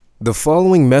The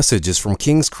following message is from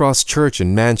King's Cross Church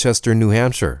in Manchester, New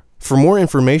Hampshire. For more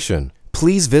information,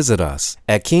 please visit us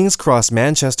at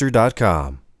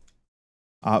kingscrossmanchester.com.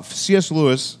 C.S.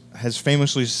 Lewis has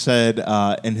famously said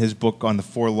in his book on the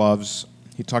Four Loves,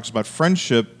 he talks about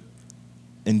friendship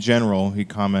in general, he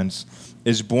comments,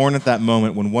 is born at that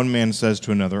moment when one man says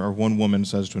to another, or one woman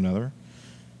says to another,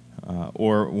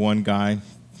 or one guy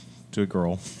to a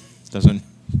girl,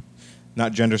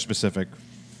 not gender specific.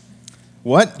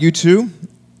 What, you too?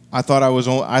 I thought I was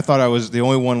the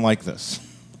only one like this.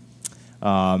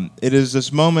 It is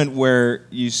this moment where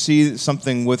you see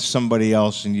something with somebody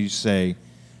else and you say,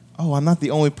 oh, I'm not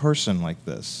the only person like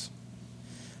this.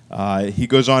 He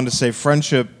goes on to say,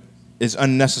 friendship is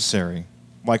unnecessary,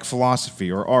 like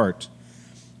philosophy or art.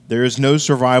 There is no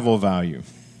survival value.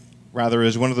 Rather, it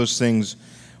is one of those things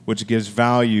which gives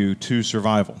value to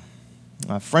survival.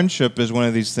 Friendship is one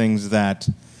of these things that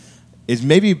is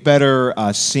maybe better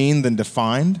seen than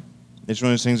defined. It's one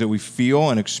of those things that we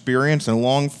feel and experience and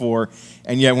long for,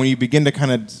 and yet when you begin to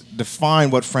kind of define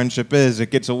what friendship is, it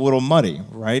gets a little muddy,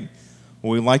 right?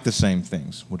 Well, we like the same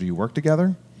things. Well, do you work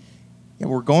together? Yeah,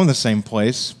 we're going the same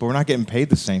place, but we're not getting paid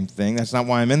the same thing. That's not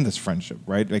why I'm in this friendship,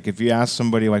 right? Like if you ask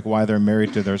somebody like why they're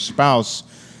married to their spouse,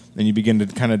 then you begin to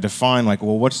kind of define like,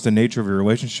 well, what's the nature of your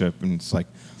relationship? And it's like,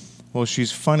 well,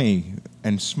 she's funny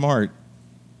and smart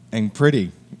and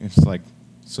pretty. It's like,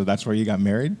 so that's why you got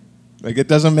married? Like, it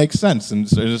doesn't make sense in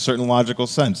a certain logical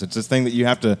sense. It's this thing that you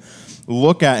have to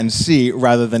look at and see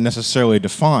rather than necessarily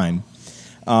define.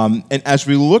 And as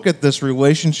we look at this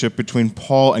relationship between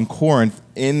Paul and Corinth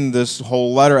in this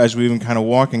whole letter, as we've been kind of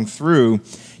walking through,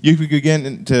 you could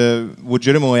begin to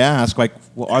legitimately ask, like,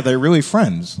 well, are they really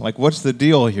friends? Like, what's the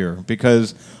deal here?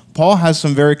 Because Paul has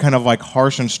some very kind of like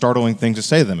harsh and startling things to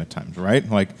say to them at times, right?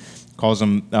 Like, calls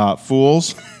them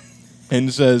fools.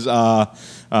 And says,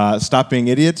 stop being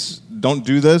idiots, don't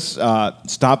do this,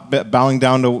 stop bowing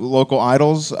down to local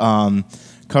idols,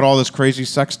 cut all this crazy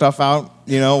sex stuff out,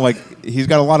 like he's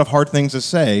got a lot of hard things to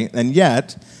say, and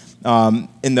yet,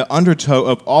 in the undertow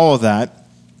of all of that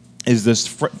is this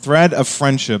thread of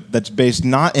friendship that's based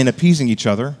not in appeasing each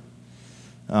other,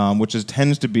 which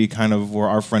tends to be kind of where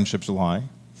our friendships lie,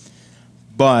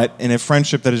 but in a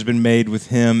friendship that has been made with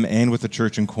him and with the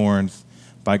church in Corinth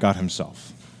by God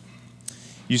himself.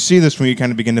 You see this when you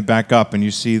kind of begin to back up and you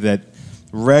see that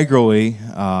regularly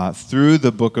through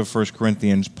the book of 1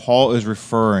 Corinthians, Paul is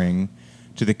referring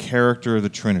to the character of the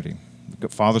Trinity,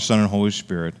 Father, Son, and Holy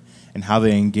Spirit, and how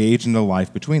they engage in the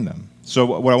life between them. So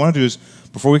what I want to do is,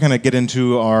 before we kind of get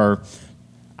into our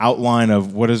outline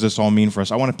of what does this all mean for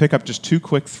us, I want to pick up just two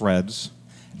quick threads,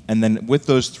 and then with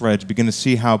those threads, begin to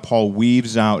see how Paul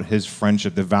weaves out his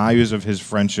friendship, the values of his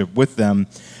friendship with them,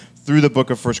 through the book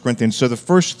of 1 Corinthians. So the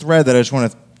first thread that I just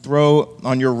want to throw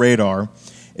on your radar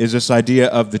is this idea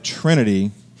of the Trinity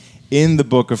in the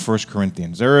book of 1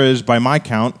 Corinthians. There is, by my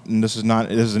count, and this is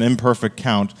an imperfect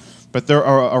count, but there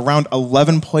are around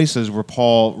 11 places where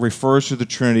Paul refers to the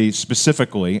Trinity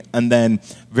specifically, and then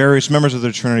various members of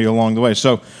the Trinity along the way.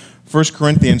 So 1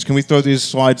 Corinthians, can we throw these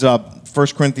slides up? 1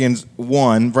 Corinthians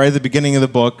 1, right at the beginning of the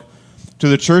book, to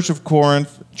the church of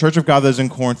Corinth, church of God that is in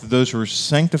Corinth, to those who are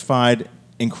sanctified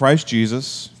in Christ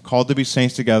Jesus, called to be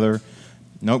saints together.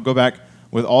 Go back.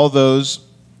 With all those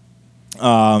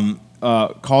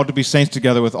called to be saints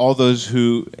together, with all those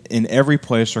who in every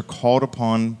place are called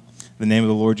upon the name of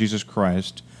the Lord Jesus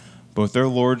Christ, both their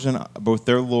Lord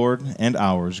and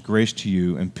ours, grace to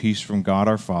you and peace from God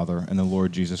our Father and the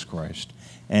Lord Jesus Christ.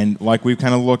 And like we've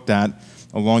kind of looked at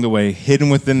along the way, hidden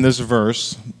within this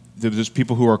verse, there's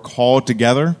people who are called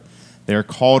together. They are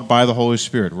called by the Holy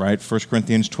Spirit, right? 1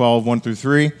 Corinthians 12, 1 through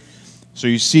 3. So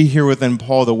you see here within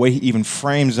Paul the way he even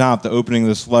frames out the opening of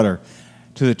this letter.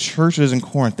 To the churches in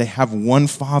Corinth, they have one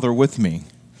Father with me,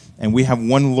 and we have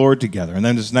one Lord together. And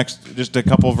then just a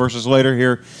couple of verses later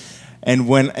here,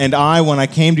 when I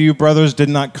came to you, brothers, did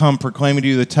not come proclaiming to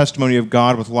you the testimony of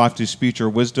God with lofty speech or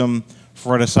wisdom,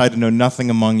 for I decided to know nothing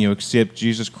among you except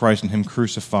Jesus Christ and him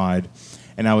crucified.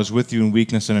 And I was with you in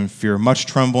weakness and in fear, much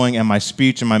trembling, and my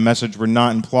speech and my message were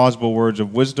not in plausible words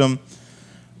of wisdom,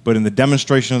 but in the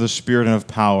demonstration of the Spirit and of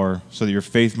power, so that your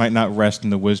faith might not rest in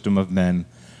the wisdom of men,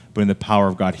 but in the power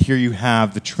of God. Here you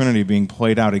have the Trinity being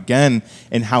played out again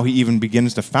in how he even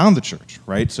begins to found the church,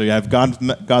 right? So you have God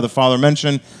the Father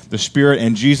mentioned, the Spirit,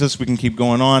 and Jesus. We can keep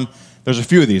going on. There's a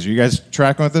few of these. Are you guys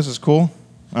tracking with this? Is cool?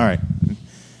 All right.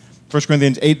 1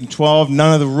 Corinthians 8 and 12,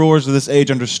 none of the rulers of this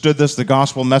age understood this, the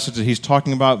gospel message that he's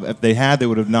talking about. If they had, they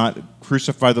would have not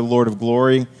crucified the Lord of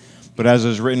glory. But as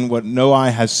is written, what no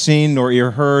eye has seen, nor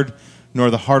ear heard, nor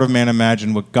the heart of man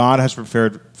imagined, what God has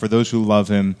prepared for those who love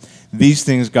him, These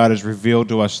things God has revealed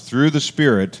to us through the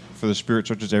Spirit, for the Spirit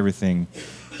searches everything,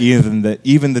 even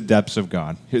the depths of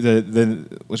God.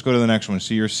 Let's go to the next one.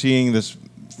 So you're seeing this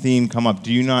theme come up.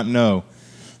 Do you not know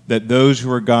that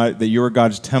that you are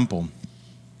God's temple,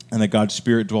 and that God's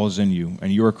Spirit dwells in you,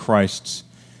 and you are Christ's,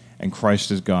 and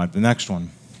Christ is God? The next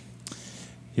one.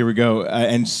 Here we go.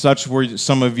 And such were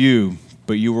some of you,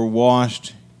 but you were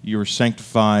washed, you were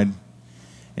sanctified,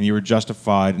 and you were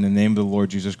justified in the name of the Lord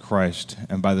Jesus Christ,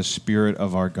 and by the Spirit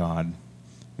of our God.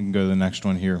 We can go to the next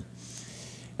one here.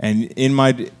 And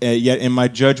yet in my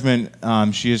judgment,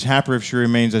 she is happier if she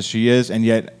remains as she is, and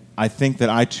yet I think that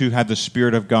I too have the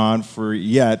Spirit of God,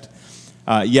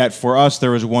 yet for us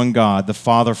there is one God, the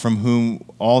Father, from whom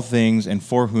all things and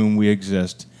for whom we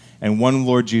exist, and one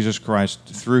Lord Jesus Christ,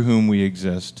 through whom we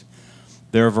exist.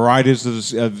 There are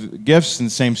varieties of gifts in the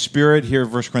same Spirit, here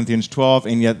 1 Corinthians 12,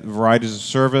 and yet varieties of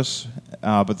service,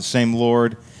 but the same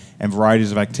Lord, and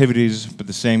varieties of activities, but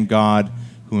the same God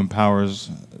who empowers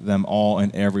them all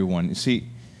and everyone. You see,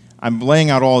 I'm laying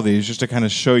out all these just to kind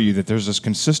of show you that there's this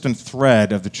consistent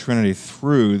thread of the Trinity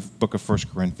through the book of 1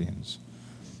 Corinthians.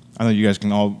 I know you guys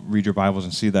can all read your Bibles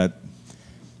and see that.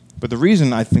 But the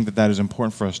reason I think that is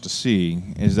important for us to see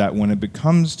is that when it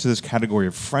comes to this category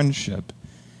of friendship,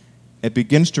 it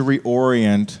begins to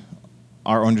reorient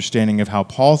our understanding of how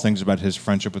Paul thinks about his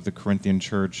friendship with the Corinthian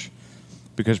church,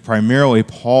 because primarily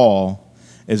Paul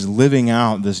is living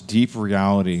out this deep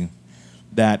reality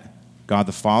that God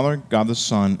the Father, God the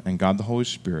Son, and God the Holy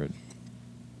Spirit,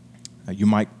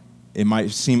 it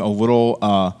might seem a little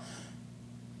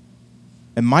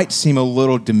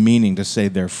demeaning to say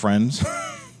they're friends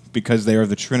because they are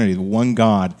the Trinity, the one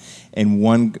God, and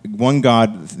one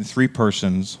God, three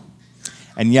persons.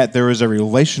 And yet there is a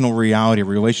relational reality, a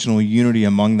relational unity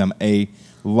among them, a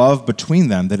love between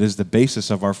them that is the basis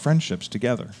of our friendships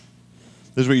together.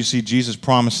 This is what you see Jesus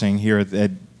promising here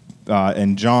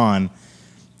in John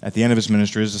at the end of his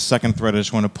ministry. This is the second thread I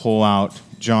just want to pull out.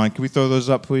 John, can we throw those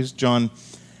up, please? John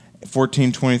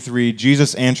 14:23.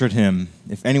 Jesus answered him,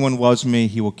 "If anyone loves me,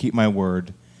 he will keep my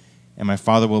word, and my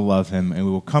Father will love him, and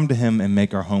we will come to him and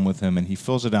make our home with him." And he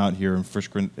fills it out here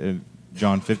in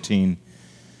John 15.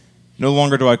 "No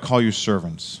longer do I call you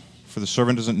servants, for the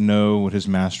servant doesn't know what his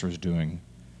master is doing.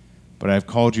 But I have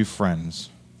called you friends,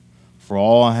 for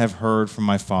all I have heard from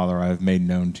my Father I have made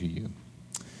known to you."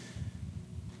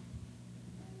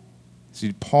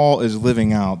 See, Paul is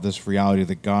living out this reality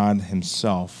that God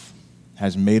himself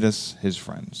has made us his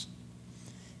friends.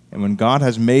 And when God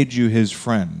has made you his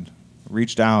friend,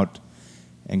 reached out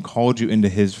and called you into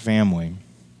his family,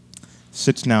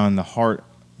 sits now in the heart,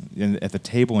 at the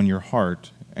table in your heart,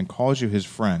 and calls you his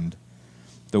friend,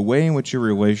 the way in which your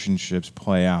relationships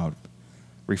play out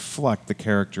reflect the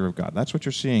character of God. That's what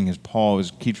you're seeing as Paul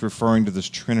keeps referring to this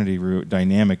Trinity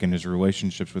dynamic in his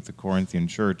relationships with the Corinthian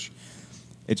church.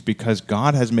 It's because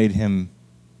God has made him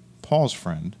Paul's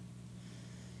friend,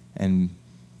 and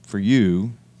for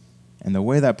you, and the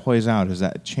way that plays out is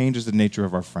that it changes the nature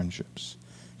of our friendships.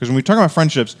 Because when we talk about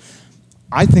friendships,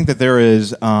 I think that there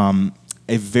is a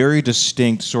very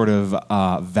distinct sort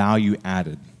of value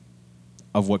added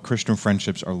of what Christian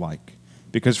friendships are like.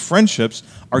 Because friendships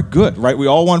are good, right? We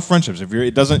all want friendships.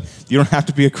 You don't have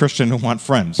to be a Christian to want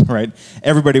friends, right?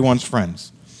 Everybody wants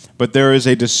friends. But there is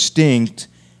a distinct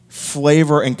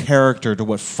flavor and character to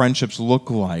what friendships look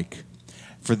like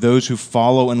for those who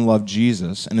follow and love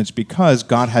Jesus. And it's because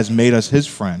God has made us his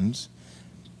friends.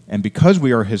 And because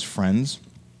we are his friends,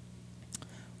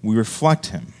 we reflect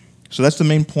him. So that's the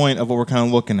main point of what we're kind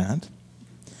of looking at.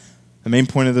 The main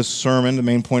point of this sermon, the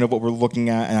main point of what we're looking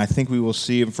at, and I think we will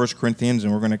see in 1 Corinthians,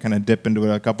 and we're going to kind of dip into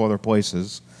it a couple other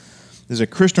places, is that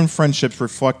Christian friendships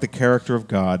reflect the character of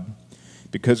God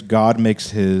because God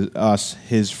makes us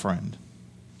his friend.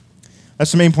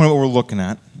 That's the main point of what we're looking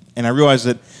at. And I realize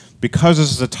that because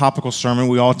this is a topical sermon,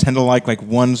 we all tend to like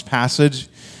one passage.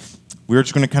 We're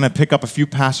just going to kind of pick up a few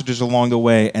passages along the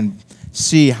way and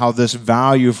see how this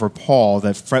value for Paul,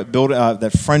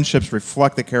 that friendships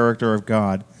reflect the character of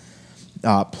God,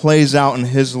 plays out in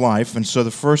his life. And so the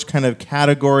first kind of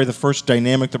category, the first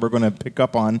dynamic that we're going to pick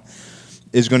up on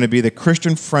is going to be that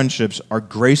Christian friendships are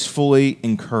gracefully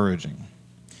encouraging.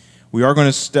 We are going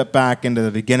to step back into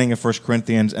the beginning of 1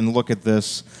 Corinthians and look at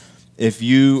this. If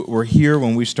you were here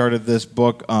when we started this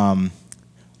book a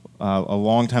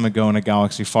long time ago in a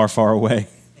galaxy far, far away,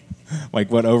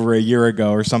 over a year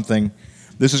ago or something,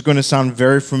 this is going to sound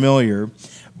very familiar,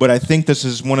 but I think this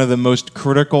is one of the most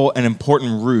critical and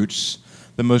important roots,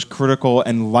 the most critical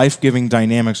and life-giving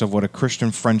dynamics of what a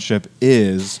Christian friendship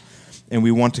is, and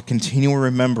we want to continue to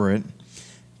remember it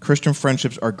Christian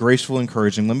friendships are graceful and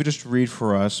encouraging. Let me just read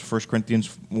for us 1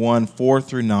 Corinthians 1, 4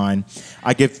 through 9.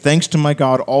 I give thanks to my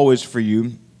God always for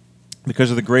you,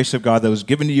 because of the grace of God that was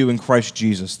given to you in Christ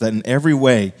Jesus, that in every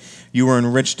way you were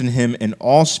enriched in him in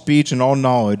all speech and all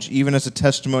knowledge, even as the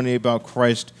testimony about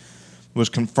Christ was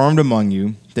confirmed among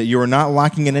you, that you are not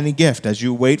lacking in any gift as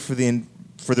you wait for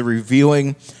the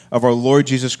revealing of our Lord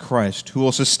Jesus Christ, who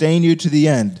will sustain you to the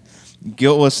end,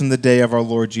 guiltless in the day of our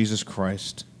Lord Jesus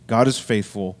Christ. God is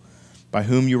faithful, by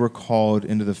whom you were called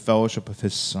into the fellowship of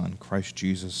his Son, Christ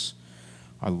Jesus,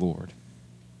 our Lord.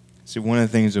 See, one of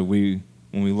the things that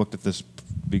when we looked at this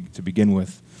to begin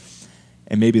with,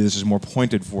 and maybe this is more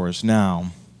pointed for us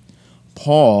now,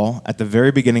 Paul, at the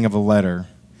very beginning of a letter,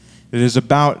 it is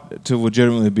about to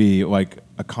legitimately be like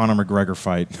a Conor McGregor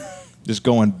fight, just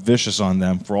going vicious on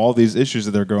them for all these issues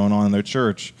that are going on in their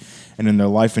church and in their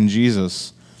life in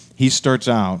Jesus. He starts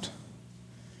out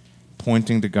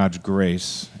pointing to God's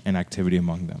grace and activity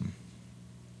among them.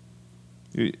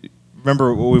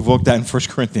 Remember what we've looked at in 1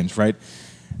 Corinthians, right?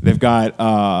 They've got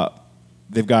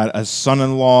a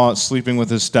son-in-law sleeping with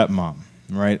his stepmom,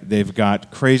 right? They've got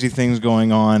crazy things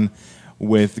going on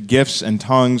with gifts and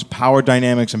tongues, power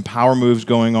dynamics and power moves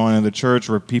going on in the church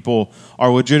where people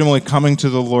are legitimately coming to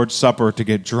the Lord's Supper to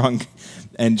get drunk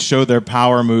and show their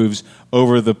power moves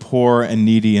over the poor and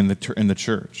needy in the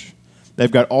church.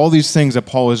 They've got all these things that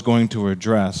Paul is going to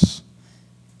address,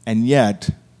 and yet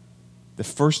the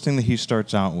first thing that he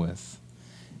starts out with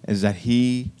is that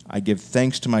I give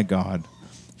thanks to my God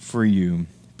for you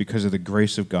because of the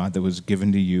grace of God that was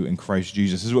given to you in Christ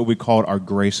Jesus. This is what we call our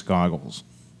grace goggles,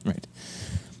 right?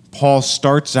 Paul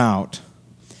starts out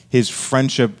his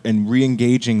friendship and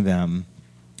re-engaging them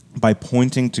by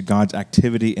pointing to God's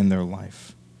activity in their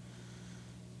life.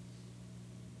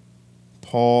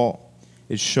 Paul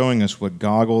is showing us what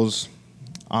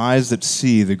eyes that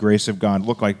see the grace of God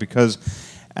look like, because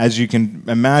as you can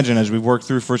imagine, as we work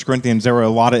through 1 Corinthians, there were a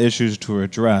lot of issues to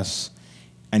address,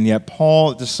 and yet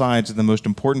Paul decides that the most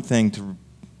important thing to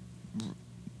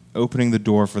opening the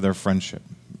door for their friendship,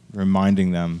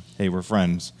 reminding them, hey, we're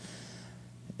friends,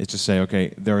 is to say,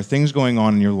 okay, there are things going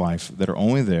on in your life that are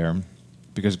only there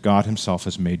because God himself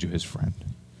has made you his friend.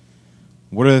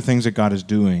 What are the things that God is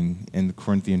doing in the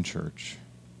Corinthian church?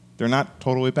 They're not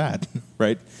totally bad,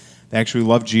 right? They actually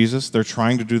love Jesus. They're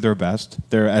trying to do their best.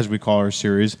 They're, as we call our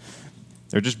series,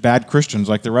 they're just bad Christians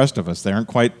like the rest of us. They aren't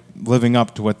quite living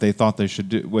up to what they thought they should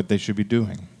do, what they should be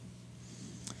doing.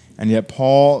 And yet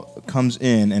Paul comes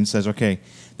in and says, okay,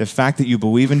 the fact that you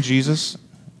believe in Jesus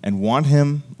and want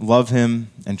him, love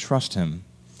him, and trust him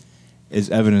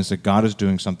is evidence that God is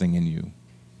doing something in you.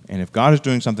 And if God is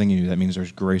doing something in you, that means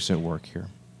there's grace at work here.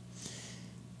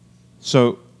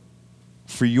 So,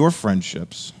 for your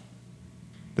friendships,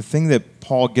 the thing that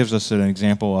Paul gives us an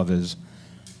example of is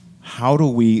how do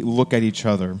we look at each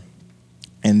other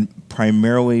and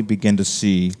primarily begin to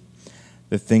see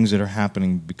the things that are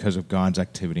happening because of God's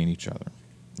activity in each other,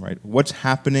 right? What's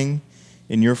happening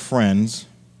in your friends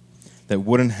that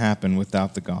wouldn't happen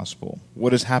without the gospel?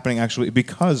 What is happening actually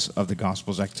because of the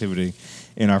gospel's activity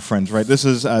in our friends, right? This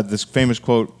is this famous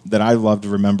quote that I love to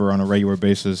remember on a regular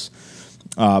basis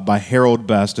by Harold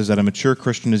Best, is that a mature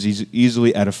Christian is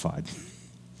easily edified.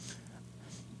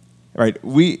 Right?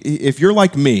 If you're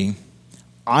like me,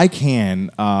 I can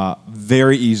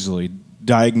very easily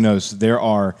diagnose there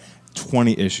are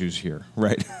 20 issues here,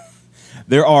 right?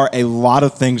 There are a lot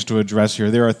of things to address here.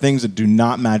 There are things that do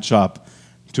not match up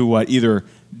to what either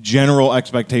general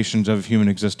expectations of human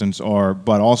existence are,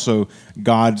 but also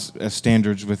God's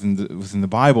standards within the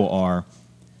Bible are.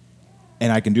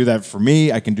 And I can do that for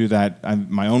me. I can do that.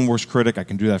 I'm my own worst critic. I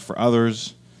can do that for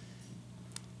others.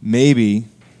 Maybe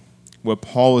what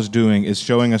Paul is doing is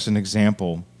showing us an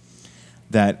example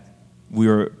that we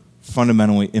are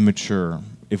fundamentally immature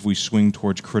if we swing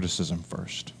towards criticism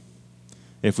first.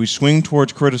 If we swing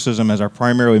towards criticism as our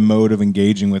primary mode of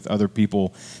engaging with other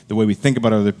people, the way we think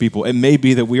about other people, it may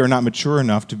be that we are not mature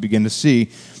enough to begin to see,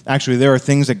 actually, there are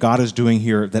things that God is doing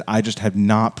here that I just have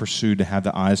not pursued to have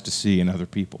the eyes to see in other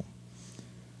people.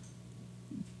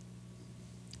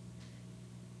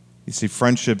 You see,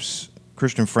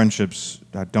 Christian friendships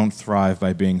don't thrive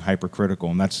by being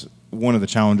hypercritical, and that's one of the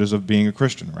challenges of being a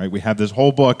Christian, right? We have this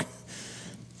whole book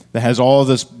that has all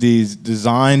these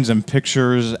designs and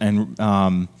pictures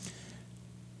and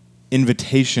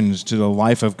invitations to the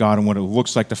life of God and what it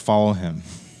looks like to follow him.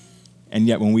 And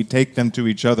yet when we take them to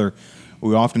each other,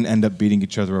 we often end up beating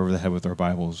each other over the head with our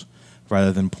Bibles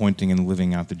rather than pointing and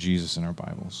living out the Jesus in our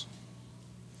Bibles.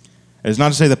 It's not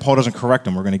to say that Paul doesn't correct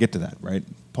them. We're going to get to that, right?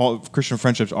 Christian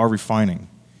friendships are refining.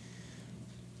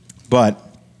 But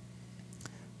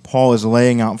Paul is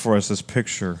laying out for us this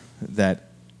picture that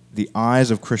the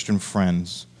eyes of Christian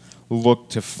friends look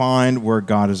to find where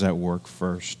God is at work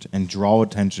first and draw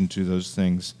attention to those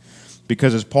things.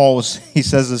 Because as he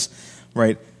says this,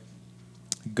 right,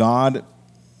 God,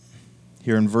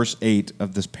 here in verse 8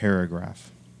 of this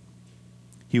paragraph,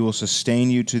 he will sustain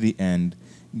you to the end,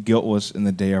 guiltless in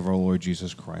the day of our Lord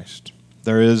Jesus Christ.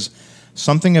 There is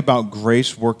something about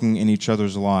grace working in each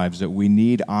other's lives that we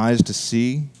need eyes to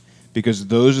see, because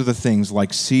those are the things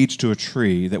like seeds to a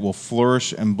tree that will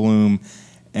flourish and bloom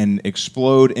and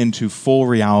explode into full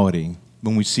reality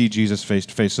when we see Jesus face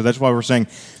to face. So that's why we're saying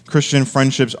Christian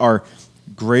friendships are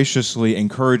graciously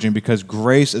encouraging, because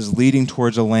grace is leading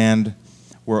towards a land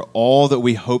where all that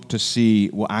we hope to see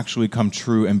will actually come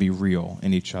true and be real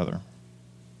in each other.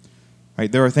 Right?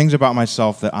 There are things about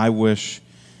myself that I wish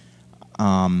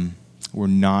were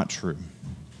not true,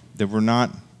 that were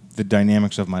not the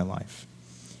dynamics of my life.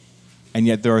 And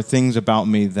yet there are things about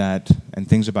me and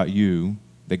things about you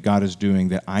that God is doing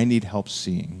that I need help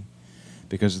seeing.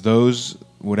 Because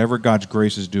whatever God's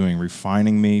grace is doing,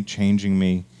 refining me, changing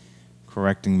me,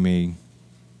 correcting me,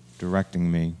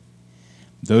 directing me,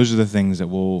 those are the things that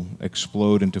will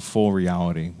explode into full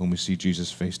reality when we see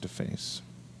Jesus face to face.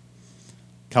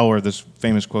 Keller, this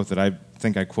famous quote that I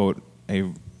think I quote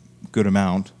a good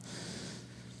amount,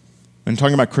 when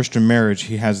talking about Christian marriage,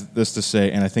 he has this to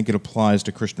say, and I think it applies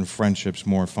to Christian friendships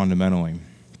more fundamentally.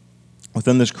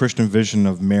 Within this Christian vision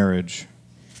of marriage,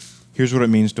 here's what it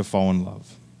means to fall in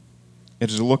love. It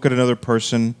is to look at another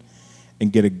person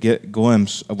and get a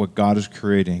glimpse of what God is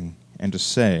creating and to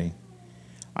say,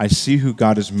 I see who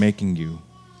God is making you,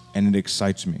 and it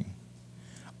excites me.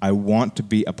 I want to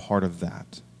be a part of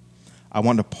that. I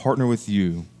want to partner with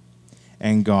you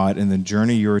and God in the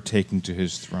journey you're taking to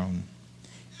his throne.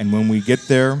 And when we get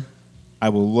there, I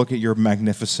will look at your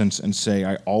magnificence and say,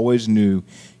 I always knew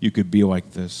you could be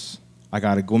like this. I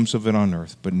got a glimpse of it on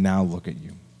earth, but now look at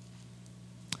you.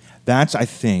 That's, I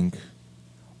think,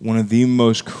 one of the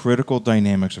most critical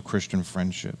dynamics of Christian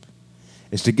friendship,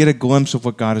 is to get a glimpse of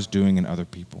what God is doing in other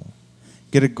people.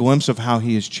 Get a glimpse of how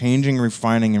he is changing,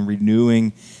 refining, and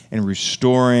renewing and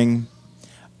restoring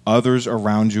others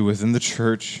around you within the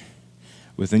church,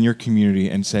 within your community,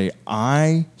 and say,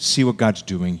 I see what God's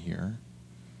doing here.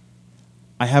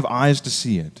 I have eyes to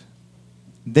see it.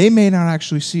 They may not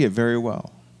actually see it very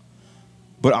well.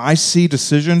 But I see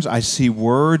decisions, I see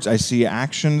words, I see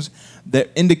actions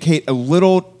that indicate a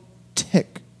little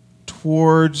tick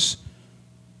towards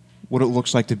what it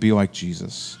looks like to be like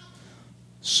Jesus.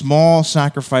 Small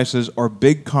sacrifices or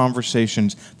big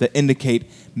conversations that indicate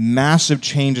massive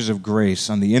changes of grace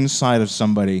on the inside of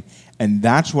somebody, and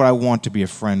that's what I want to be a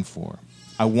friend for.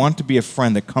 I want to be a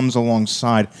friend that comes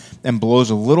alongside and blows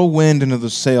a little wind into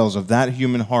the sails of that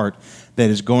human heart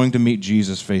that is going to meet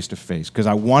Jesus face to face, because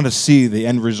I want to see the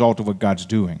end result of what God's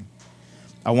doing.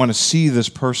 I want to see this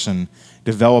person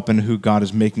develop into who God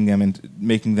is making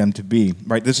them to be.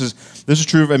 Right? This is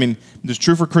true. This is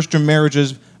true for Christian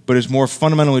marriages, but it's more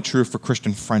fundamentally true for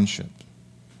Christian friendship.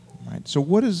 Right? So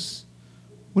what is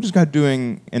God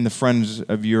doing in the friends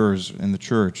of yours in the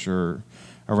church or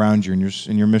around you in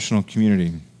your missional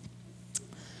community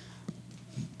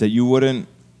that you wouldn't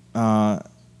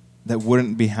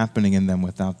be happening in them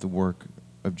without the work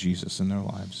of Jesus in their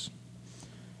lives?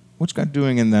 What's God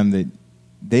doing in them that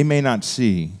they may not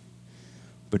see,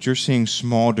 but you're seeing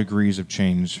small degrees of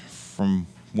change from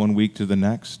one week to the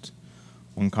next,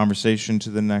 one conversation to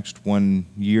the next, 1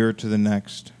 year to the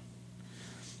next?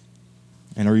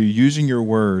 And are you using your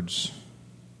words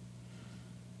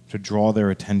to draw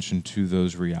their attention to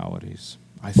those realities?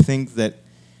 I think that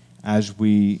as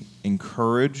we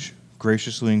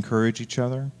graciously encourage each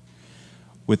other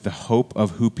with the hope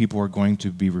of who people are going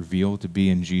to be revealed to be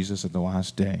in Jesus at the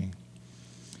last day,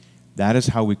 that is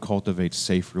how we cultivate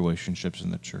safe relationships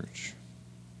in the church.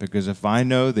 Because if I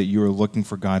know that you are looking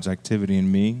for God's activity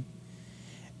in me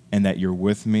and that you're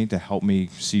with me to help me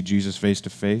see Jesus face to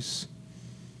face,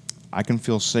 I can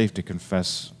feel safe to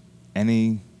confess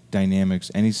any dynamics,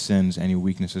 any sins, any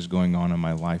weaknesses going on in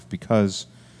my life, because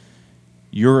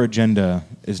your agenda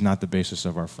is not the basis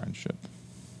of our friendship.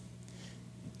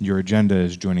 Your agenda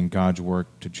is joining God's work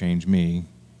to change me.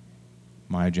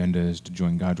 My agenda is to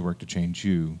join God's work to change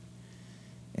you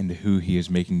into who he is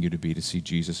making you to be, to see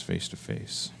Jesus face to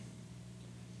face.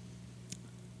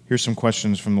 Here's some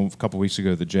questions from a couple weeks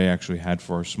ago that Jay actually had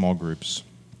for our small groups,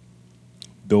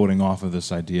 building off of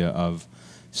this idea of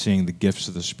seeing the gifts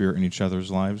of the Spirit in each other's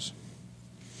lives.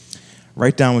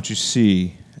 Write down what you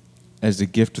see as the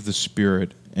gift of the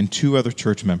Spirit in 2 other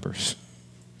church members.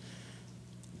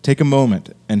 Take a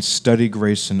moment and study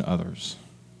grace in others.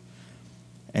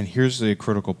 And here's the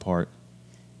critical part.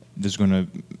 This is going to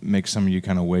make some of you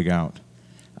kind of wig out.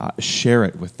 Share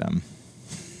it with them.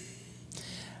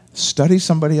 Study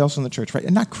somebody else in the church, right?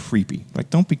 And not creepy. Like,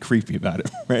 don't be creepy about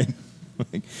it, right?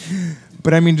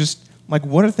 But I mean, just like,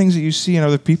 what are things that you see in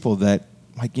other people that,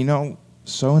 like, you know,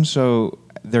 so-and-so,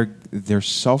 they're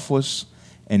selfless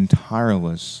and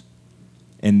tireless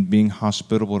in being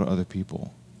hospitable to other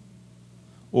people.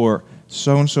 Or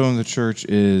so-and-so in the church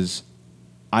is,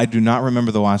 I do not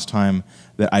remember the last time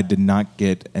that I did not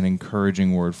get an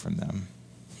encouraging word from them.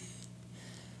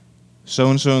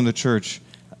 So-and-so in the church,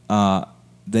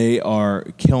 they are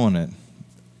killing it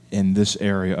in this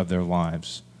area of their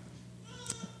lives.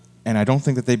 And I don't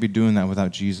think that they'd be doing that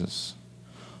without Jesus.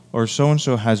 Or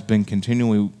so-and-so has been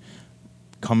continually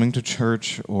coming to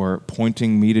church or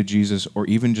pointing me to Jesus, or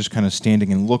even just kind of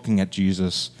standing and looking at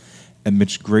Jesus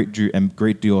amidst great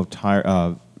deal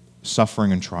of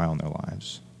suffering and trial in their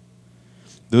lives.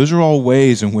 Those are all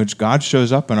ways in which God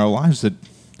shows up in our lives that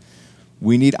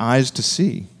we need eyes to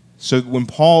see. So when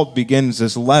Paul begins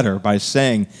this letter by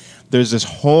saying there's this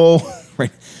whole, right,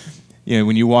 you know,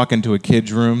 when you walk into a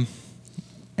kid's room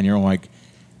and you're like,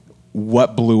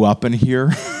 what blew up in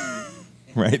here?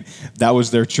 Right? That was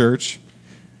their church.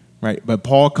 Right? But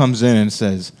Paul comes in and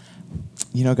says,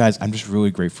 you know, guys, I'm just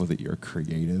really grateful that you're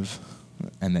creative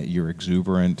and that you're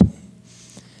exuberant.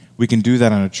 We can do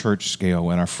that on a church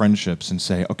scale in our friendships and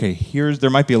say, okay,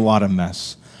 there might be a lot of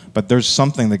mess, but there's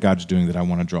something that God's doing that I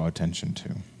want to draw attention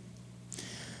to.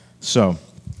 So,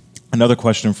 another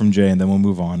question from Jay, and then we'll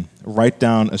move on. Write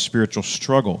down a spiritual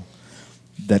struggle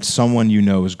that someone you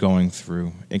know is going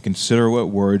through, and consider what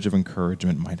words of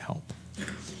encouragement might help.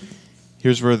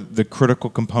 Here's where the critical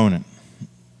component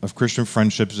of Christian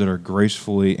friendships that are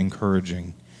gracefully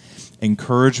encouraging.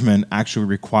 Encouragement actually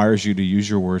requires you to use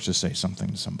your words to say something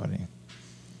to somebody.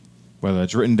 Whether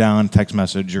it's written down, text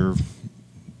message, your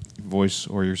voice,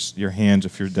 or your hands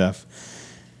if you're deaf.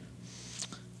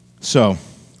 So,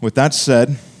 with that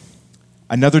said,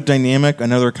 another dynamic,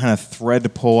 another kind of thread to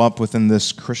pull up within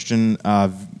this Christian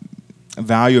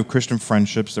value of Christian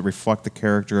friendships that reflect the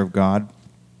character of God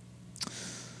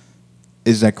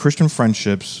is that Christian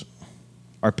friendships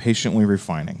are patiently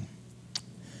refining.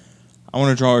 I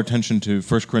want to draw our attention to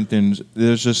 1 Corinthians.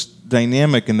 There's this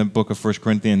dynamic in the book of 1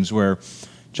 Corinthians where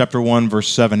chapter 1, verse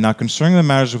 7, now concerning the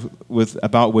matters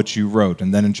about which you wrote.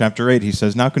 And then in chapter 8, he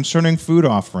says, now concerning food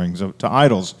offerings to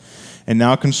idols. And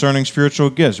now concerning spiritual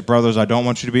gifts. Brothers, I don't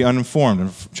want you to be uninformed. In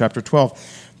chapter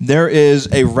 12, there is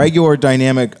a regular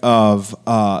dynamic of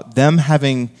them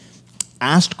having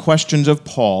asked questions of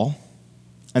Paul,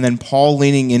 and then Paul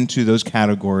leaning into those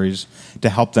categories to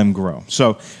help them grow.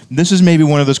 So this is maybe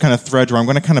one of those kind of threads where I'm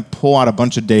going to kind of pull out a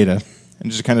bunch of data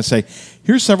and just kind of say,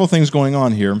 here's several things going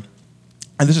on here,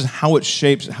 and this is how it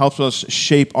helps us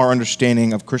shape our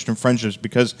understanding of Christian friendships.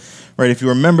 Because, right, if you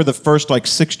remember the first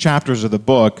 6 chapters of the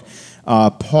book,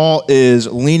 Paul is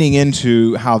leaning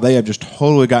into how they have just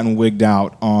totally gotten wigged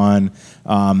out on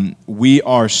we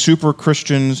are super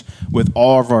Christians with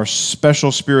all of our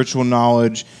special spiritual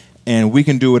knowledge, and we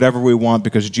can do whatever we want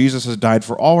because Jesus has died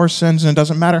for all our sins, and it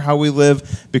doesn't matter how we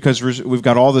live because we've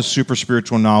got all this super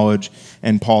spiritual knowledge,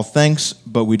 and Paul thanks,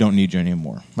 but we don't need you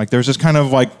anymore. There's this kind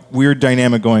of weird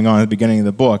dynamic going on at the beginning of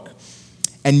the book.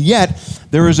 And yet,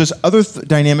 there is this other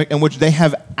dynamic in which they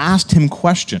have asked him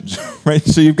questions, right?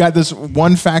 So you've got this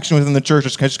one faction within the church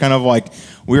that's just kind of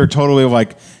we are totally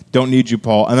don't need you,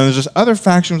 Paul. And then there's this other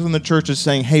faction within the church that's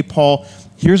saying, hey, Paul,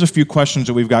 here's a few questions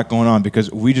that we've got going on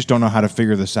because we just don't know how to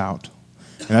figure this out.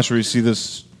 And that's where you see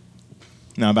this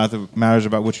now about the matters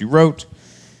about which you wrote.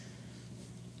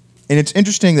 And it's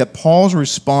interesting that Paul's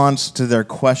response to their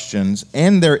questions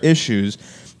and their issues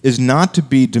is not to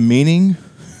be demeaning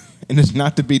and is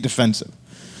not to be defensive,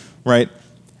 right?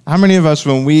 How many of us,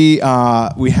 when we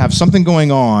have something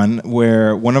going on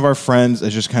where one of our friends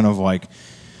is just kind of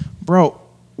bro,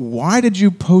 why did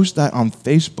you post that on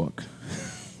Facebook?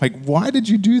 Why did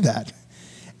you do that?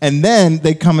 And then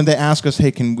they come and they ask us,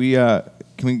 hey, can you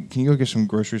go get some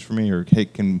groceries for me? Or hey,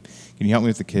 can you help me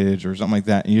with the kids or something like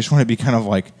that? And you just want to be kind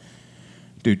of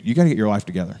dude, you got to get your life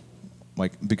together,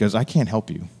 because I can't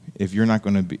help you if you're not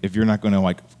going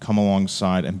to come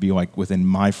alongside and be within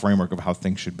my framework of how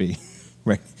things should be,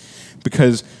 right?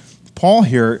 Because Paul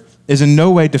here is in no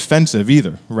way defensive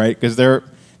either, right? Because they're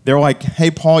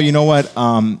hey, Paul, you know what?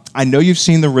 I know you've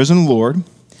seen the risen Lord,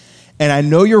 and I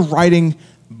know you're writing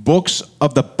books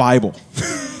of the Bible,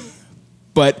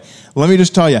 but let me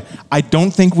just tell you, I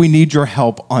don't think we need your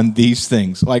help on these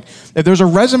things. If there's a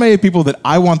resume of people that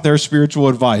I want their spiritual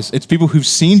advice, it's people who've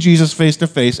seen Jesus face to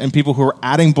face and people who are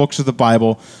adding books of the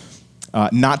Bible.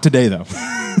 Not today, though.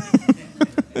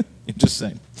 Just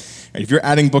saying. If you're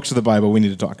adding books to the Bible, we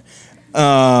need to talk.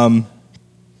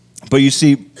 But you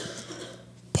see,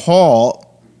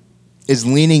 Paul is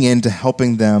leaning into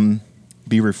helping them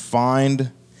be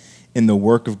refined in the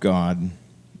work of God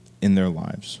in their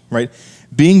lives, right?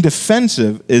 Being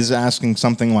defensive is asking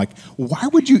something like, why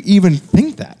would you even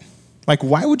think that? Like,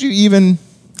 why would you even,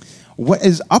 what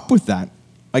is up with that?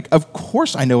 Like, of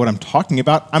course I know what I'm talking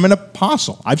about. I'm an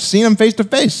apostle. I've seen him face to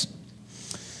face.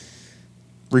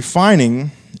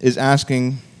 Refining is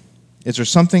asking, is there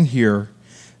something here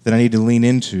that I need to lean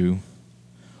into,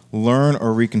 learn,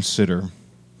 or reconsider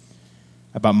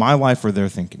about my life or their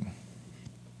thinking?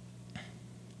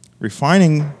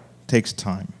 Refining takes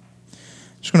time.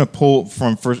 I'm just going to pull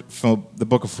from the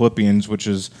book of Philippians, which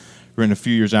is written a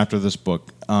few years after this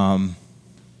book.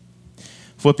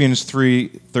 Philippians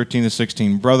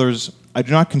 3:13-16. Brothers, I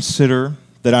do not consider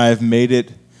that I have made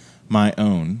it my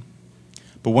own,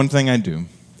 but one thing I do,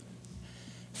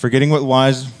 forgetting what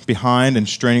lies behind and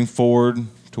straining forward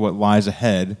to what lies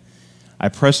ahead, I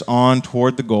press on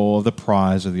toward the goal of the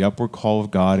prize of the upward call of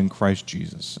God in Christ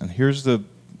Jesus. And here's the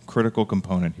critical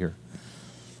component here.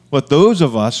 Let those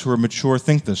of us who are mature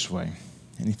think this way.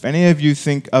 And if any of you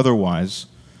think otherwise,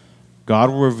 God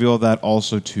will reveal that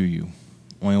also to you.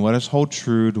 Only let us hold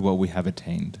true to what we have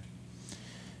attained.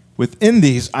 Within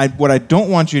these, what I don't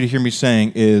want you to hear me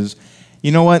saying is,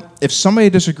 you know what, if somebody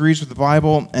disagrees with the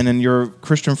Bible and in your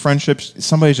Christian friendships,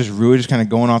 somebody's just really just kind of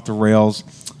going off the rails,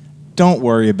 don't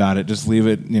worry about it. Just leave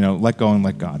it, let go and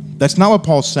let God. That's not what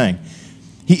Paul's saying.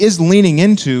 He is leaning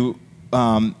into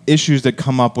issues that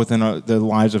come up within the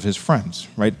lives of his friends,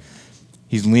 right?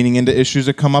 He's leaning into issues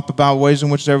that come up about ways in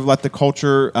which they've let the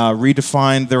culture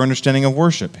redefine their understanding of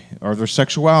worship or their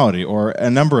sexuality or a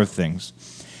number of things.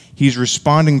 He's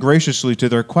responding graciously to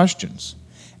their questions.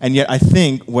 And yet I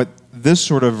think what this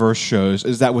sort of verse shows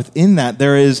is that within that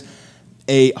there is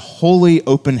a holy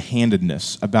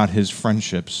open-handedness about his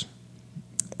friendships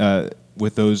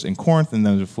with those in Corinth and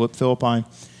those of Philippi,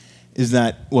 is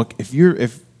that, look,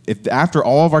 if after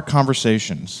all of our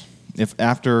conversations, if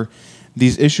after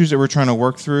these issues that we're trying to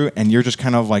work through and you're just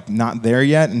kind of like not there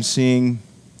yet and seeing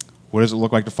what does it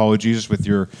look like to follow Jesus with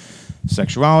your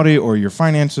sexuality or your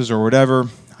finances or whatever,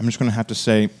 I'm just going to have to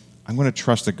say, I'm going to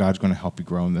trust that God's going to help you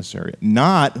grow in this area.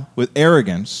 Not with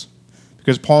arrogance,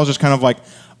 because Paul's just kind of like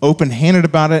open-handed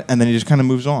about it and then he just kind of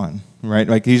moves on, right?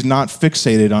 Like he's not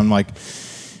fixated on like,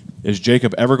 is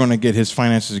Jacob ever going to get his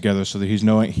finances together so that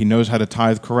he knows how to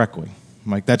tithe correctly?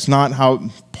 Like that's not how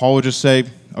Paul would just say,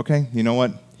 okay, you know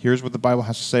what? Here's what the Bible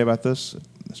has to say about this.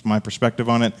 It's my perspective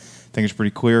on it. I think it's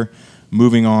pretty clear.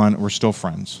 Moving on, we're still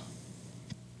friends.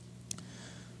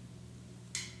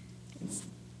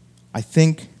 I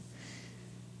think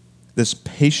this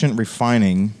patient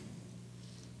refining,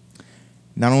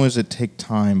 not only does it take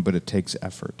time, but it takes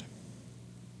effort.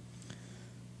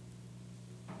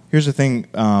 Here's the thing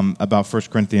about 1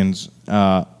 Corinthians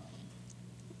and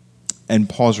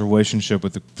Paul's relationship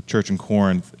with the church in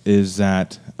Corinth is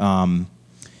that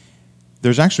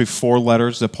there's actually 4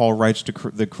 letters that Paul writes to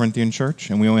the Corinthian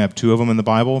church, and we only have 2 of them in the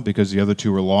Bible because the other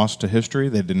 2 were lost to history.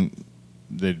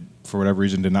 They for whatever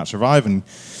reason did not survive, and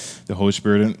the Holy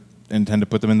Spirit didn't intend to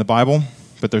put them in the Bible.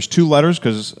 But there's 2 letters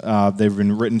because they've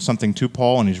been written something to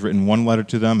Paul, and he's written 1 letter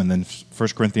to them, and then 1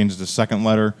 Corinthians is the second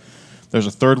letter. There's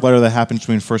a 3rd letter that happens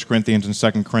between 1 Corinthians and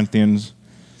 2 Corinthians,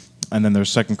 and then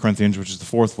there's 2 Corinthians, which is the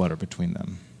 4th letter between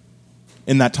them.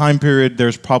 In that time period,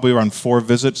 there's probably around 4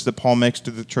 visits that Paul makes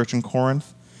to the church in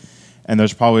Corinth, and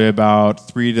there's probably about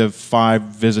 3 to 5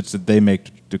 visits that they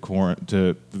make to Corinth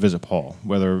to visit Paul,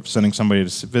 whether sending somebody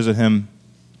to visit him.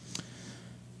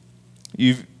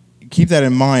 You keep that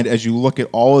in mind as you look at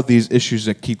all of these issues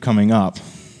that keep coming up,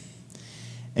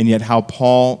 and yet how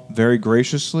Paul very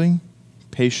graciously,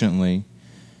 patiently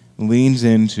leans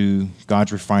into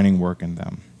God's refining work in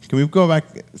them. Can we go back,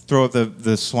 throw up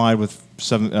the slide with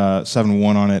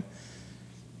 7:1 on it?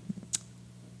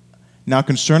 Now,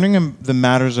 concerning the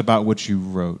matters about which you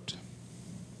wrote,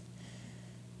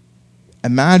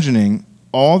 imagining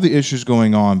all the issues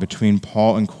going on between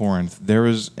Paul and Corinth, there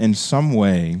is in some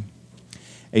way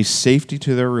a safety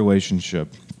to their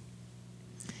relationship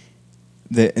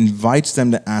that invites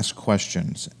them to ask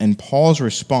questions. And Paul's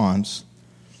response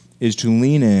is to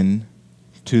lean in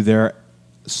to their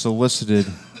solicited,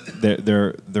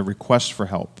 their request for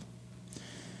help,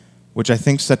 which I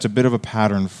think sets a bit of a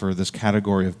pattern for this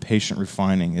category of patient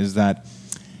refining, is that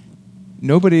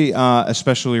nobody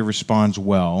especially responds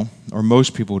well, or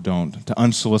most people don't, to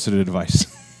unsolicited advice,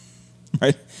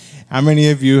 right? How many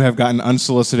of you have gotten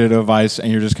unsolicited advice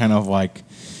and you're just kind of like,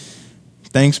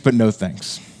 thanks, but no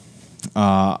thanks,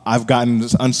 I've gotten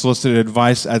this unsolicited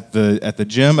advice at the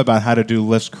gym about how to do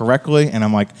lifts correctly, and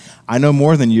I'm like, I know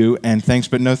more than you, and thanks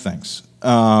but no thanks.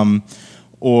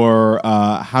 Or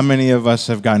how many of us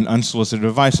have gotten unsolicited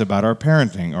advice about our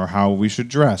parenting or how we should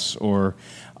dress, or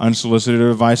unsolicited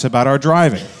advice about our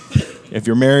driving? If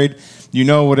you're married, you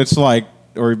know what it's like.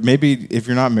 Or maybe if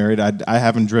you're not married, I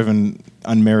haven't driven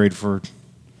unmarried for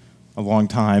a long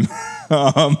time.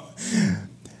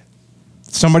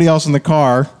 Somebody else in the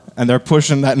car, and they're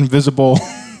pushing that invisible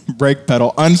brake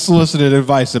pedal, unsolicited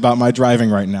advice about my driving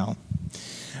right now.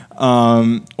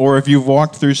 Or if you've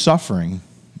walked through suffering.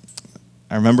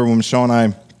 I remember when Michelle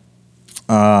and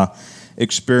I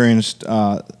experienced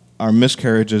our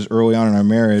miscarriages early on in our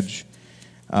marriage,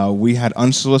 we had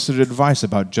unsolicited advice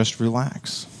about just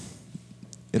relax.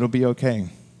 It'll be okay.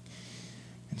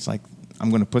 It's like, I'm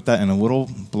going to put that in a little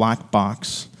black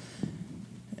box,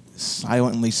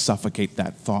 silently suffocate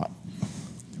that thought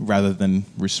rather than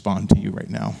respond to you right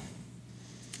now.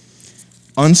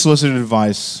 Unsolicited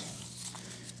advice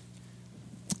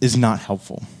is not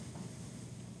helpful.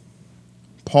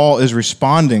 Paul is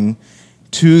responding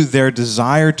to their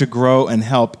desire to grow and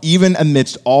help, even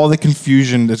amidst all the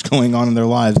confusion that's going on in their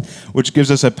lives, which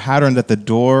gives us a pattern that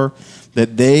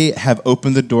they have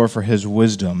opened the door for his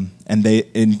wisdom, and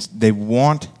they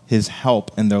want his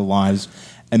help in their lives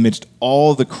amidst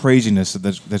all the craziness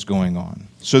that's going on.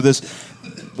 So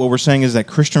what we're saying is that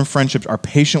Christian friendships are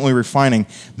patiently refining.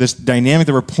 This dynamic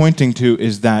that we're pointing to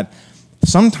is that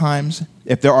sometimes,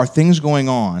 if there are things going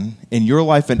on in your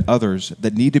life and others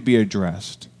that need to be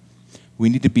addressed, we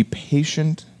need to be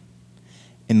patient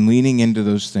in leaning into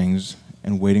those things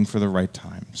and waiting for the right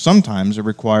time. Sometimes it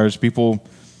requires people,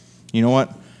 you know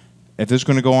what, if this is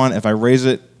going to go on, if I raise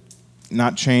it,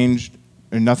 not changed,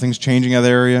 and nothing's changing in that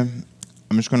area,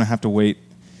 I'm just going to have to wait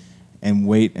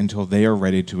until they are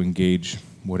ready to engage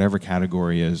whatever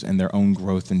category is and their own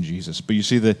growth in Jesus. But you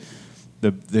see,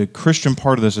 the Christian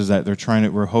part of this is that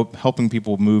we're helping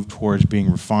people move towards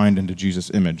being refined into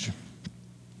Jesus' image.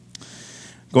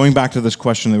 Going back to this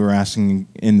question that we were asking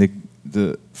in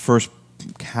the first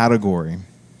category,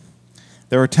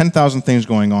 there are 10,000 things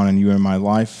going on in you and my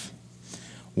life.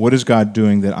 What is God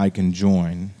doing that I can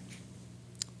join?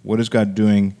 What is God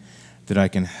doing that I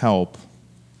can help?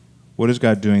 What is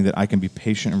God doing that I can be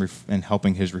patient in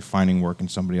helping his refining work in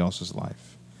somebody else's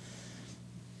life?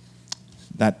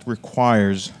 That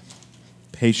requires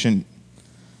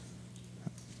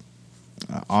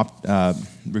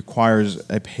requires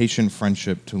a patient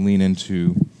friendship to lean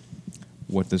into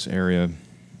what this area,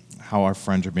 how our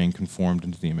friends are being conformed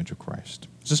into the image of Christ.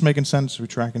 Is this making sense? Are we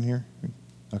tracking here?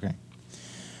 Okay.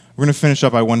 We're going to finish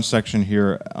up by one section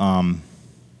here. I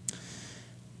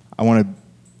want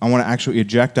to actually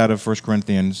eject out of 1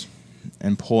 Corinthians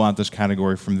and pull out this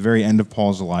category from the very end of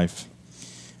Paul's life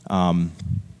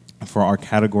for our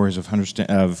categories of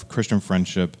Christian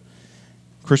friendship.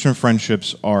 Christian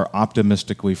friendships are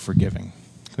optimistically forgiving.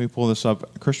 Can we pull this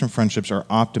up? Christian friendships are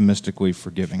optimistically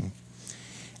forgiving.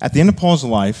 At the end of Paul's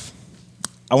life,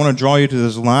 I want to draw you to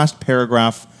this last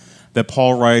paragraph that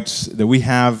Paul writes, that we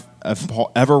have of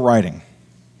Paul ever writing,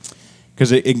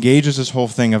 because it engages this whole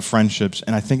thing of friendships,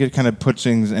 and I think it kind of puts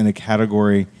things in a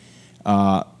category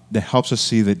that helps us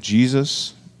see that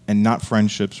Jesus and not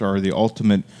friendships are the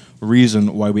ultimate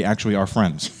reason why we actually are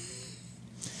friends.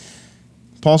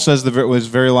 Paul says his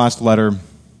very last letter,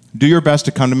 do your best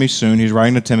to come to me soon. He's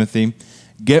writing to Timothy.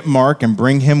 Get Mark and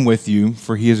bring him with you,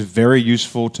 for he is very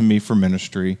useful to me for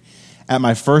ministry. At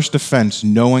my first offense,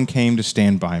 no one came to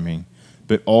stand by me,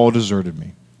 but all deserted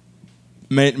me.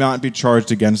 May it not be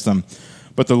charged against them,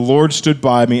 but the Lord stood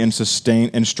by me and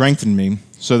sustained and strengthened me,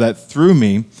 so that through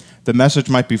me the message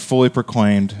might be fully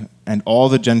proclaimed, and all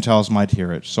the Gentiles might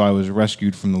hear it. So I was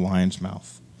rescued from the lion's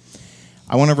mouth.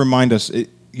 I want to remind us,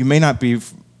 you may not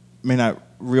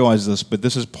realize this, but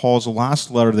this is Paul's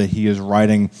last letter that he is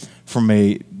writing from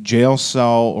a jail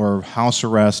cell or house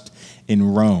arrest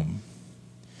in Rome.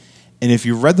 And if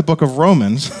you read the book of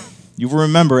Romans, you will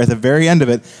remember at the very end of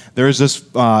it, there is this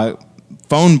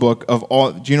phone book of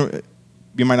all, you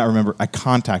might not remember, a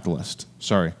contact list.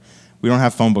 Sorry, we don't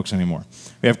have phone books anymore.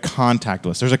 We have contact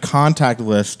lists. There's a contact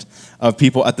list of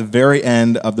people at the very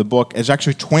end of the book. There's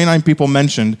actually 29 people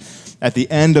mentioned at the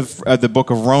end of the book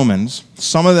of Romans.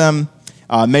 Some of them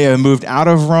may have moved out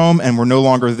of Rome and were no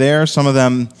longer there. Some of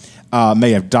them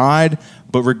may have died.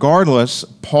 But regardless,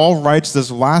 Paul writes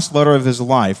this last letter of his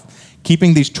life,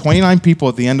 keeping these 29 people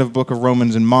at the end of the book of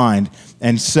Romans in mind,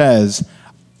 and says,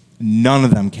 none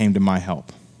of them came to my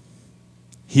help.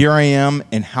 Here I am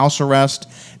in house arrest.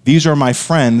 These are my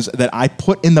friends that I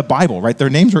put in the Bible, right?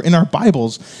 Their names are in our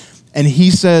Bibles. And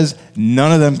he says,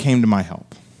 none of them came to my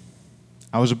help.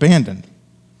 I was abandoned.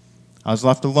 I was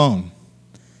left alone.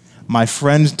 My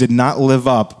friends did not live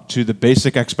up to the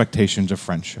basic expectations of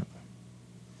friendship.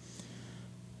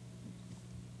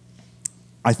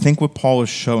 I think what Paul is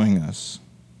showing us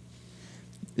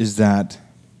is that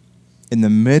in the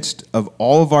midst of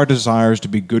all of our desires to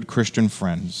be good Christian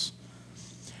friends,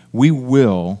 we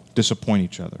will disappoint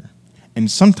each other. And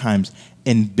sometimes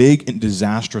in big and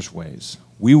disastrous ways,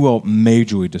 we will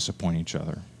majorly disappoint each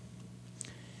other.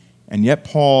 And yet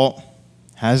Paul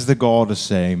has the gall to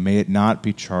say, may it not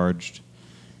be charged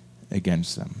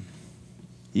against them.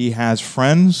 He has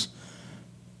friends,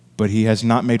 but he has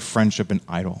not made friendship an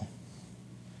idol.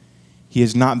 He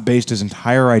has not based his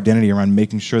entire identity around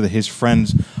making sure that his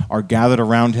friends are gathered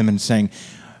around him and saying,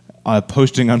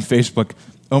 posting on Facebook,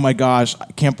 oh my gosh,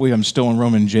 I can't believe I'm still in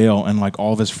Roman jail, and like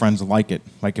all of his friends like it.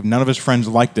 Like if none of his friends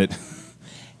liked it,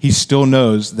 he still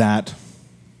knows that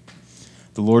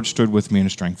the Lord stood with me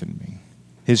and strengthened me.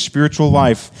 His spiritual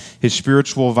life, his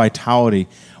spiritual vitality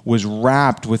was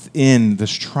wrapped within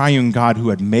this triune God who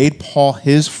had made Paul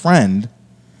his friend,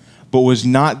 but was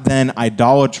not then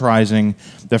idolatrizing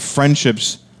the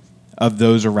friendships of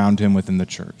those around him within the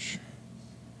church.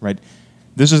 Right?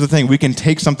 This is the thing. We can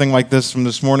take something like this from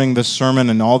this morning, this sermon,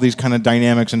 and all these kind of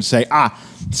dynamics and say,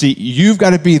 see, you've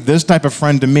got to be this type of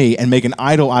friend to me, and make an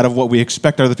idol out of what we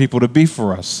expect other people to be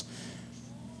for us.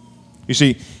 You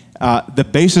see, the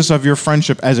basis of your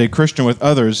friendship as a Christian with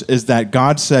others is that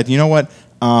God said, you know what,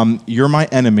 you're my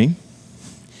enemy,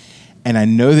 and I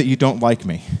know that you don't like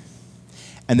me,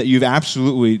 and that you've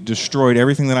absolutely destroyed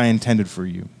everything that I intended for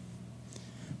you.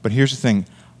 But here's the thing.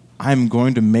 I'm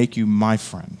going to make you my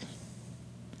friend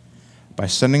by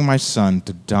sending my son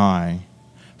to die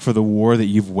for the war that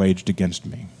you've waged against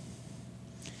me.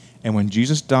 And when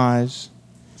Jesus dies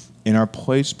in our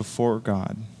place before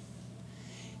God,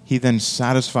 he then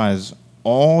satisfies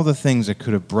all the things that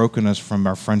could have broken us from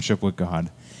our friendship with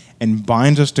God and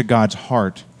binds us to God's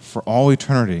heart for all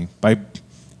eternity by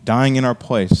dying in our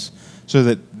place, so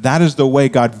that is the way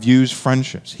God views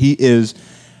friendships. He is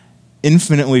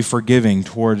infinitely forgiving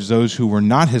towards those who were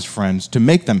not his friends to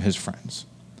make them his friends.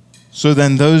 So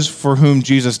then those for whom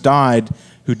Jesus died,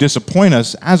 who disappoint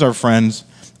us as our friends,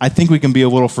 I think we can be a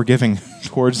little forgiving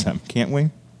towards them, can't we?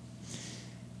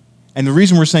 And the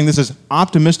reason we're saying this is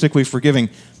optimistically forgiving,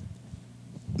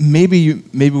 maybe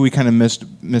we kind of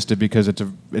missed it because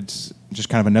it's just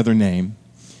kind of another name.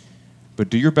 But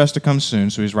do your best to come soon.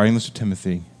 So he's writing this to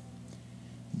Timothy.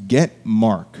 Get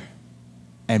Mark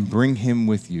and bring him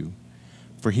with you,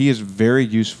 for he is very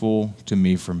useful to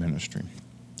me for ministry.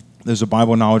 There's a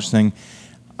Bible knowledge thing.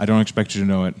 I don't expect you to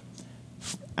know it.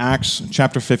 Acts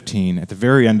chapter 15, at the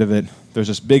very end of it, there's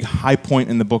this big high point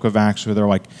in the book of Acts where they're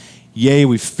like, yay,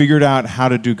 we figured out how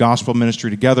to do gospel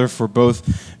ministry together for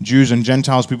both Jews and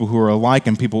Gentiles, people who are alike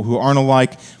and people who aren't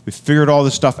alike. We figured all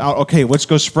this stuff out. Okay, let's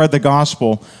go spread the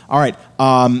gospel. All right,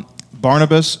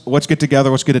 Barnabas, let's get together.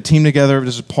 Let's get a team together.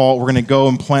 This is Paul. We're going to go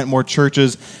and plant more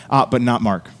churches, but not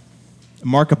Mark.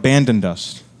 Mark abandoned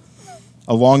us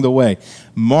along the way.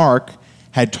 Mark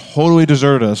had totally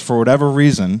deserted us for whatever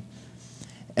reason,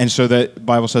 and so the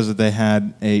Bible says that they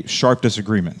had a sharp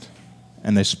disagreement,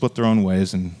 and they split their own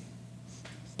ways, and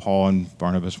Paul and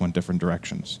Barnabas went different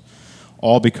directions,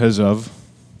 all because of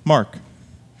Mark.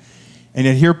 And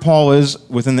yet here Paul is,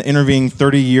 within the intervening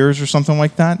 30 years or something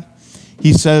like that,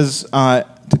 he says to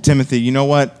Timothy, you know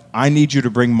what? I need you to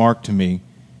bring Mark to me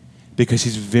because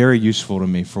he's very useful to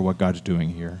me for what God's doing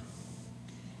here.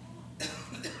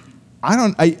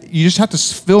 You just have to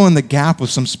fill in the gap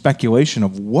with some speculation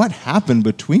of what happened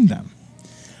between them.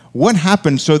 What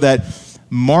happened so that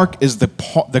Mark is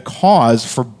the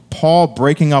cause for Paul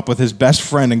breaking up with his best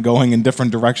friend and going in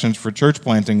different directions for church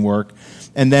planting work,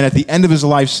 and then at the end of his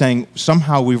life saying,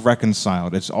 somehow we've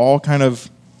reconciled. It's all kind of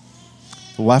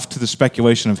left to the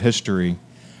speculation of history,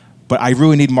 but I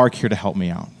really need Mark here to help me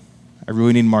out. I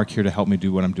really need Mark here to help me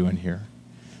do what I'm doing here.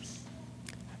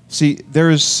 See, there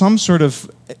is some sort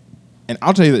of, and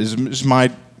I'll tell you this is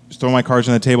throwing my cards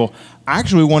on the table. I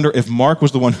actually wonder if Mark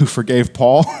was the one who forgave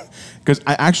Paul, because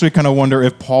I actually kind of wonder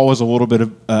if Paul was a little bit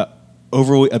of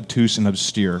overly obtuse and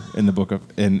austere in the book of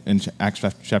in Acts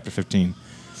chapter 15.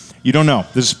 You don't know.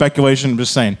 This is speculation. I'm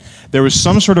just saying. There was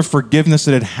some sort of forgiveness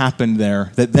that had happened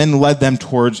there that then led them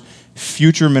towards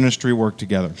future ministry work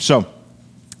together. So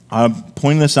I'm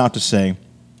pointing this out to say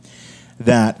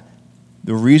that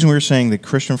the reason we're saying that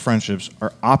Christian friendships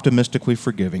are optimistically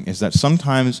forgiving is that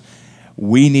sometimes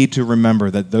we need to remember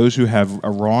that those who have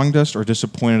wronged us or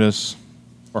disappointed us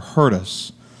or hurt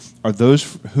us are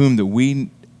those whom that we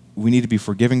need to be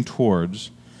forgiving towards,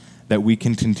 that we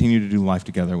can continue to do life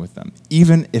together with them,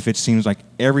 even if it seems like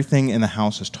everything in the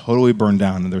house is totally burned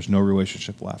down and there's no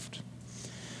relationship left.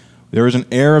 There is an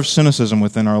air of cynicism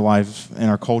within our life and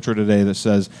our culture today that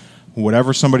says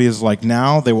whatever somebody is like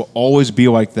now, they will always be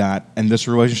like that, and this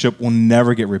relationship will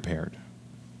never get repaired.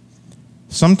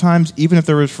 Sometimes, even if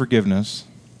there is forgiveness,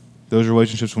 those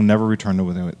relationships will never return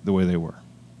to the way they were.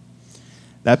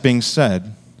 That being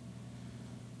said,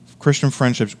 Christian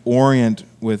friendships orient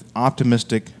with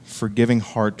optimistic, forgiving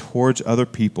heart towards other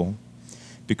people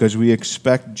because we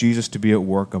expect Jesus to be at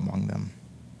work among them.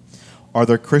 Are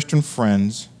there Christian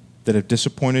friends that have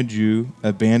disappointed you,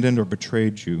 abandoned, or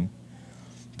betrayed you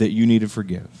that you need to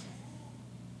forgive?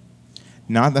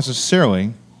 Not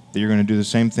necessarily that you're going to do the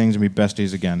same things and be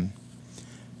besties again,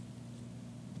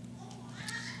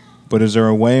 but is there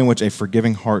a way in which a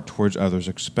forgiving heart towards others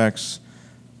expects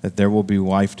that there will be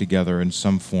life together in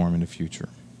some form in the future?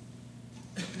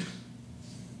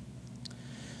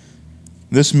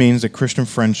 This means that Christian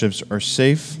friendships are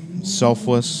safe,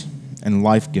 selfless, and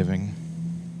life-giving.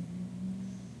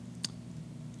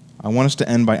 I want us to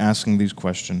end by asking these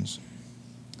questions.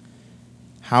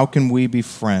 How can we be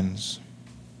friends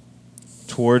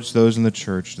towards those in the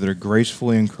church that are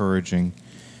gracefully encouraging,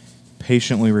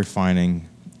 patiently refining,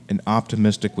 and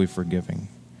optimistically forgiving?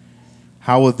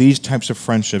 How will these types of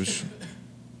friendships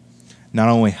not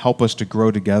only help us to grow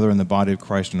together in the body of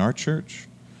Christ in our church,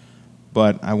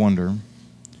 but I wonder,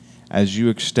 as you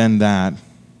extend that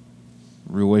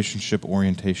relationship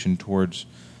orientation towards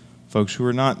folks who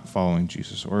are not following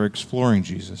Jesus or exploring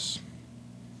Jesus,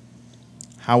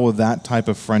 how will that type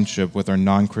of friendship with our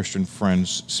non-Christian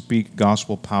friends speak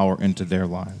gospel power into their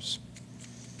lives?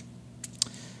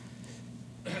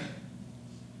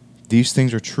 These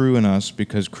things are true in us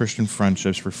because Christian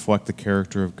friendships reflect the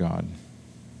character of God,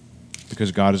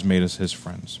 because God has made us his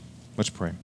friends. Let's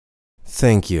pray.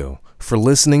 Thank you for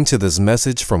listening to this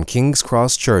message from King's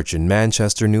Cross Church in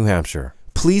Manchester, New Hampshire.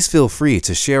 Please feel free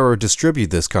to share or distribute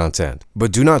this content,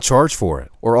 but do not charge for it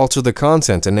or alter the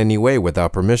content in any way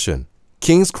without permission.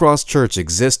 King's Cross Church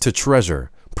exists to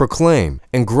treasure, proclaim,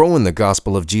 and grow in the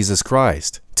gospel of Jesus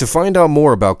Christ. To find out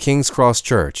more about King's Cross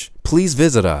Church, please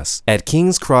visit us at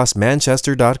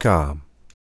kingscrossmanchester.com.